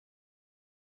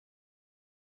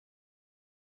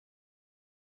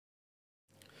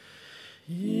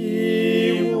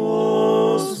He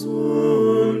was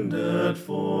wounded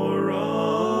for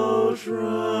our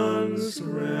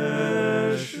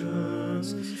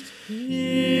transgressions.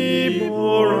 He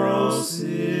bore our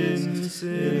sins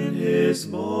in his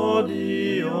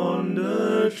body on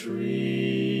the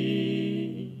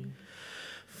tree.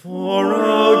 For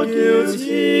our guilt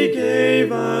he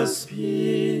gave us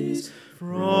peace,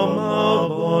 from our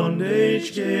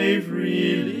bondage gave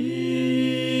release,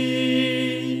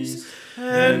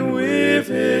 and with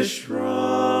his stripes,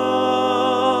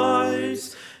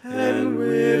 and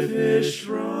with his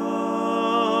stripes,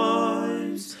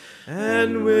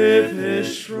 and with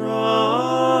his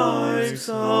stripes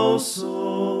our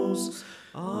souls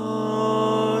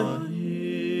are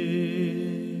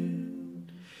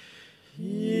healed.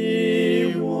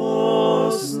 He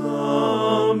was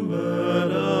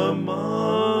numbered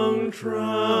among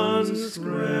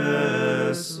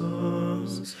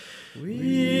transgressors.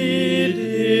 We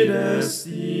did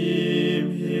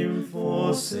esteem him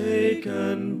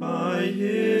forsaken by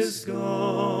his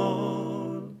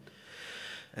God.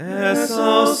 As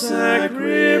our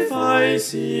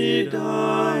sacrifice he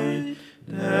died,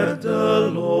 that the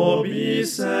law be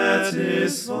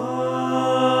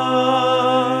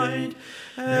satisfied,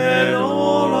 and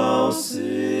all our sin,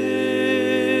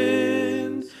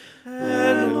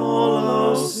 and all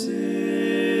our sin,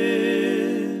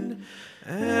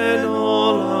 and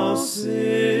all our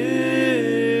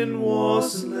sin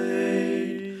was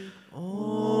laid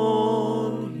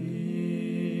on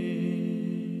him.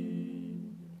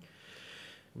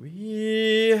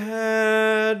 We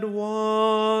had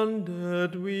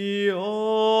wandered, we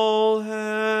all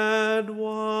had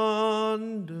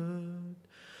wandered,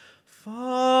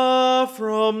 far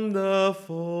from the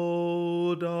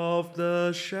fold of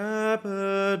the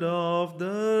shepherd of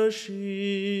the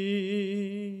sheep.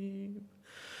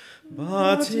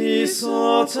 But he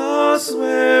sought us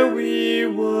where we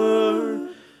were,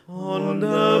 on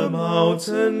the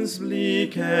mountains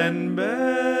bleak and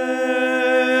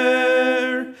bare,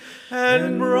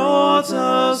 and brought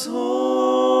us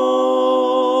home,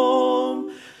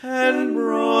 and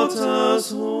brought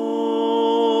us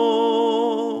home,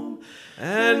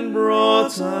 and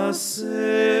brought us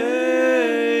safely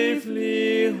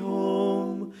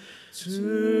home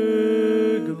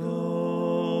to God.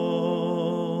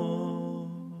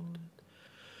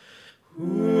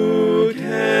 Who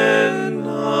can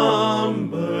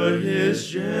number his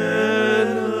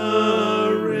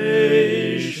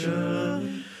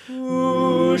generation?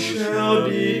 Who shall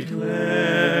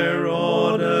declare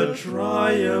all the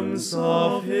triumphs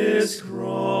of his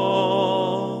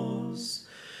cross?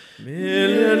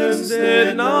 Millions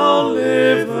did now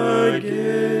live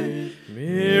again,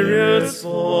 myriads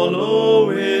follow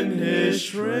in his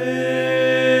train.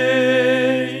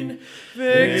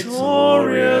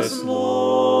 Victorious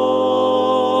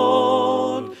Lord,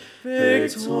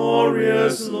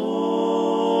 victorious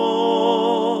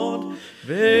Lord,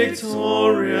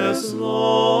 victorious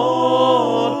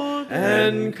Lord,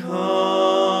 and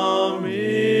come.